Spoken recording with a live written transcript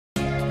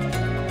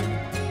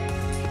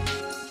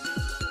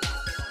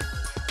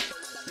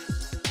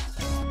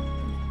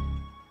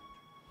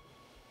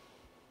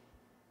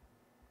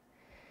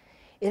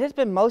It has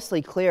been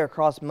mostly clear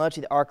across much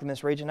of the arc in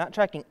this region, not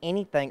tracking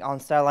anything on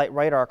satellite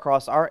radar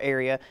across our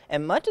area,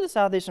 and much of the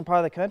southeastern part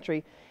of the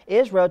country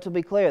is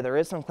relatively clear. There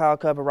is some cloud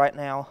cover right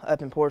now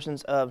up in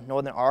portions of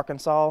northern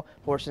Arkansas,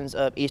 portions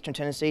of eastern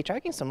Tennessee,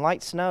 tracking some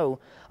light snow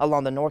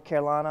along the North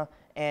Carolina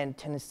and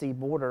Tennessee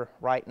border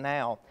right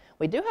now.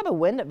 We do have a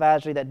wind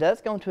advisory that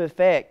does go into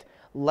effect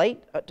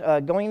late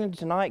going into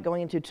tonight,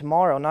 going into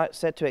tomorrow, not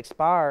set to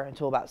expire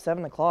until about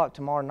 7 o'clock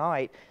tomorrow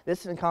night.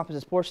 This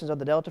encompasses portions of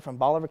the Delta from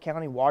Bolivar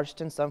County,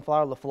 Washington,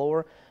 Sunflower,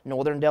 LaFleur,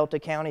 northern Delta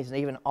counties, and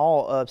even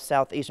all of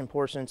southeastern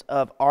portions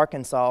of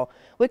Arkansas.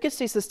 We could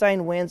see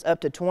sustained winds up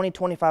to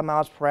 20-25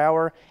 miles per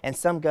hour, and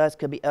some gusts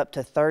could be up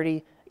to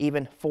 30,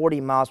 even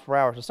 40 miles per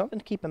hour. So something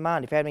to keep in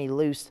mind if you have any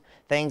loose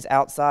things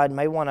outside, you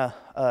may want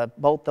to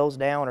bolt those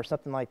down or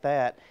something like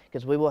that,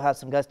 because we will have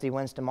some gusty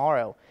winds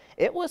tomorrow.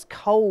 It was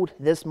cold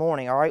this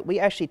morning, all right? We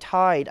actually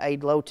tied a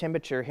low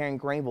temperature here in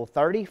Greenville,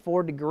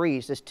 34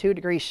 degrees, just 2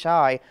 degrees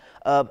shy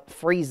of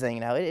freezing.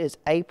 Now, it is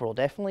April,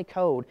 definitely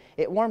cold.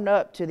 It warmed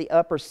up to the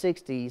upper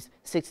 60s,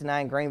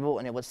 69 in Greenville,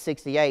 and it was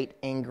 68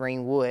 in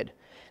Greenwood.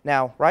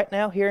 Now, right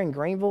now here in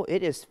Greenville,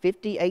 it is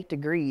 58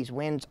 degrees.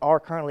 Winds are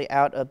currently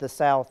out of the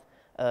south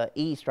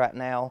east right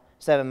now,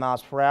 7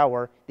 miles per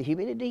hour. The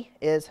humidity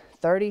is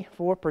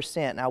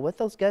 34%. Now, with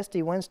those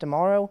gusty winds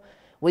tomorrow,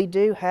 we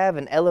do have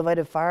an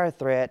elevated fire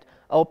threat.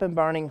 Open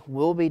burning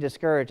will be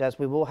discouraged, as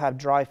we will have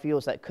dry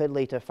fuels that could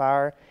lead to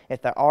fire.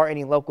 If there are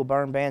any local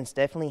burn bans,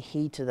 definitely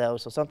heed to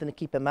those. So something to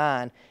keep in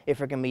mind if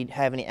you're going to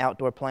have any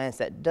outdoor plans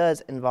that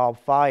does involve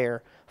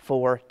fire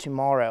for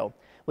tomorrow.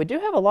 We do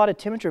have a lot of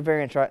temperature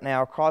variance right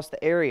now across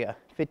the area.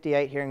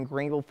 58 here in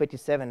Greenville,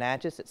 57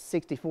 Natchez, it's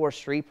 64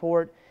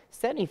 Shreveport,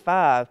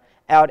 75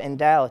 out in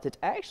Dallas. It's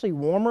actually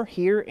warmer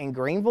here in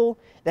Greenville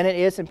than it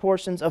is in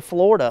portions of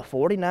Florida.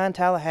 49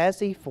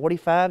 Tallahassee,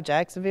 45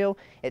 Jacksonville.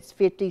 It's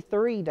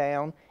 53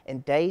 down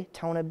in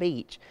Daytona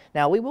Beach.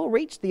 Now, we will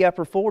reach the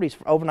upper 40s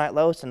for overnight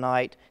lows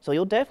tonight, so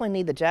you'll definitely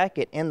need the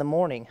jacket in the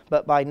morning.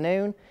 But by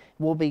noon,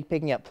 we'll be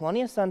picking up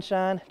plenty of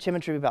sunshine.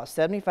 Temperature will be about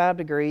 75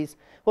 degrees.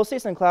 We'll see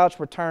some clouds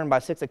return by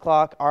 6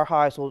 o'clock. Our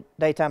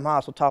daytime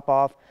highs will top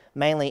off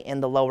mainly in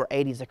the lower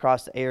 80s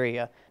across the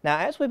area. Now,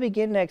 as we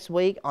begin next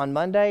week on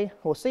Monday,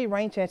 we'll see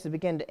rain chances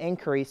begin to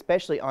increase,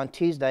 especially on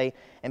Tuesday,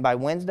 and by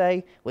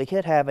Wednesday, we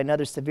could have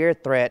another severe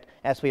threat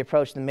as we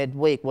approach the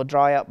midweek. We'll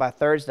dry out by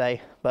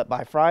Thursday, but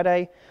by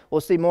Friday, we'll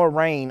see more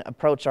rain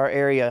approach our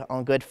area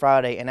on Good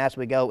Friday and as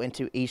we go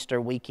into Easter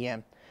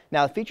weekend.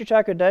 Now, the future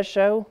tracker does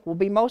show we'll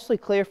be mostly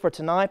clear for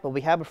tonight, but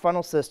we have a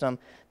frontal system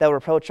that will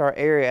approach our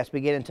area as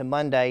we get into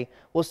Monday.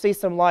 We'll see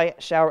some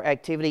light shower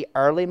activity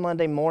early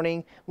Monday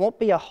morning. Won't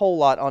be a whole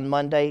lot on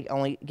Monday,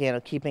 only, again,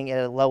 keeping it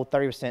at a low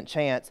 30%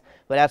 chance.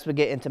 But as we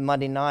get into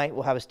Monday night,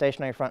 we'll have a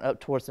stationary front up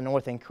towards the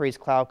north, increased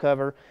cloud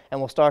cover, and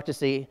we'll start to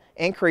see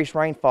increased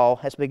rainfall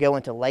as we go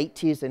into late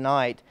Tuesday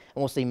night,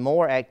 and we'll see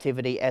more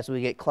activity as we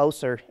get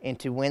closer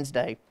into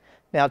Wednesday.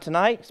 Now,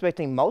 tonight,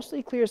 expecting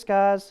mostly clear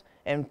skies,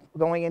 and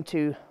going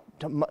into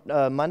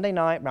Monday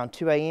night around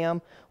 2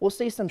 a.m. we'll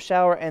see some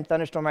shower and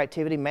thunderstorm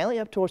activity mainly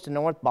up towards the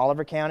north,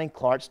 Bolivar County,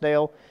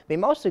 Clarksdale. Be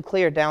mostly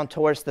clear down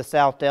towards the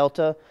south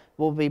delta.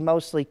 Will be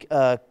mostly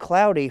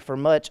cloudy for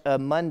much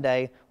of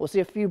Monday. We'll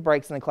see a few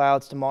breaks in the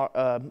clouds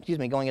tomorrow,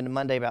 going into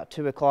Monday about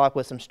 2 o'clock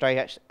with some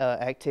stray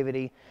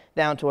activity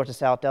down towards the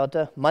south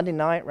delta. Monday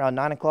night around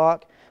 9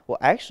 o'clock will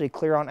actually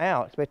clear on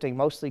out, expecting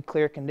mostly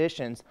clear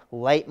conditions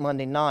late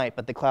Monday night,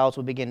 but the clouds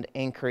will begin to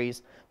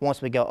increase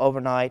once we go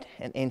overnight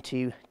and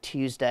into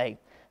Tuesday.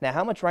 Now,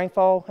 how much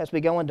rainfall as we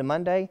go into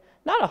Monday?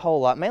 Not a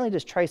whole lot, mainly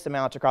just trace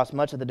amounts across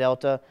much of the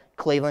delta.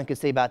 Cleveland could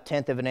see about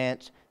 1/10 of an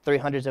inch,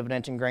 3/100 of an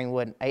inch in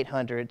Greenwood, and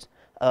 800s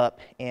up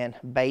in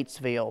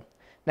Batesville.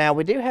 Now,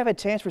 we do have a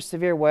chance for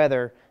severe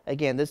weather.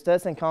 Again, this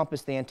does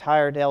encompass the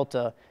entire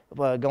delta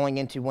going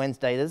into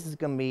Wednesday. This is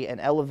going to be an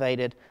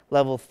elevated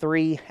level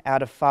 3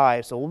 out of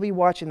 5, so we'll be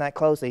watching that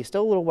closely.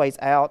 Still a little ways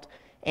out.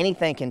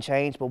 Anything can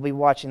change, but we'll be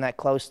watching that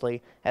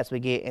closely as we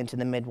get into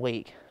the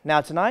midweek.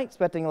 Now, tonight,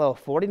 expecting a low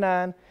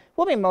 49.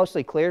 We'll be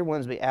mostly clear.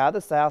 Winds will be out of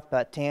the south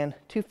about 10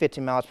 to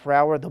 15 miles per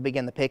hour. They'll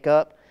begin to pick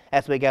up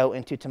as we go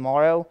into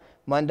tomorrow.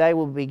 Monday,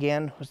 we'll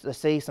begin to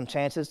see some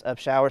chances of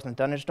showers and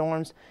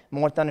thunderstorms.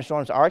 More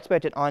thunderstorms are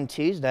expected on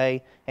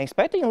Tuesday, and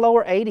expecting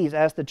lower 80s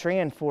as the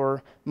trend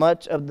for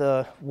much of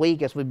the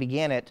week as we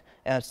begin it.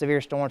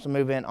 Severe storms will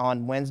move in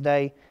on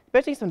Wednesday.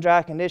 Expecting some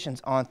dry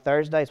conditions on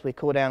Thursday as we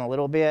cool down a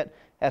little bit.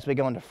 As we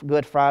go into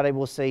Good Friday,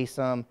 we'll see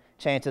some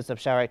chances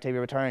of shower activity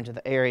returning to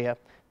the area.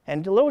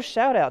 And a little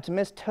shout out to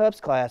Miss Tubbs'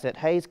 class at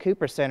Hayes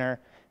Cooper Center.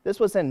 This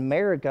was in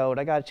Marigold.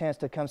 I got a chance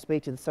to come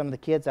speak to some of the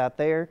kids out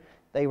there.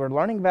 They were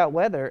learning about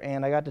weather,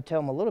 and I got to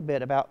tell them a little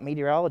bit about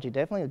meteorology.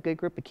 Definitely a good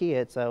group of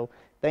kids, so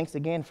thanks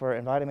again for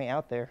inviting me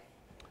out there.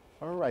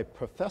 All right,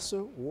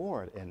 Professor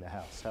Ward in the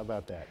house. How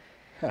about that?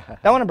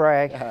 Don't want to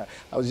brag.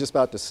 I was just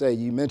about to say,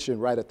 you mentioned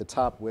right at the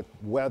top with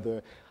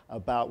weather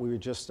about we were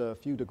just a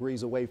few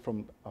degrees away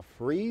from a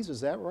freeze.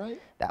 Is that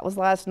right? That was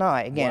last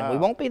night. Again, wow. We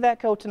won't be that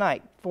cold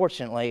tonight,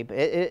 fortunately, but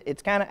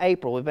it's kind of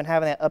April. We've been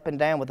having that up and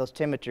down with those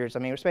temperatures. I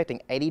mean, we're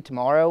expecting 80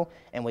 tomorrow,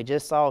 and we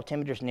just saw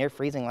temperatures near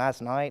freezing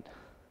last night.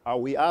 Are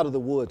we out of the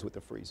woods with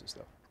the freezes,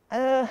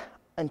 though?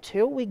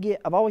 Until we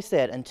get, I've always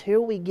said,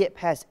 until we get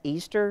past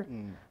Easter,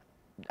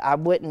 I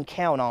wouldn't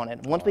count on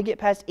it. Once we get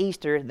past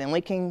Easter, then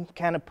we can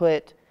kind of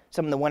put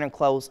some of the winter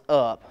clothes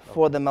up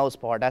for the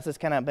most part. That's just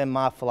kind of been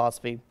my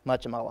philosophy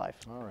much of my life.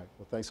 All right.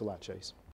 Well, thanks a lot, Chase.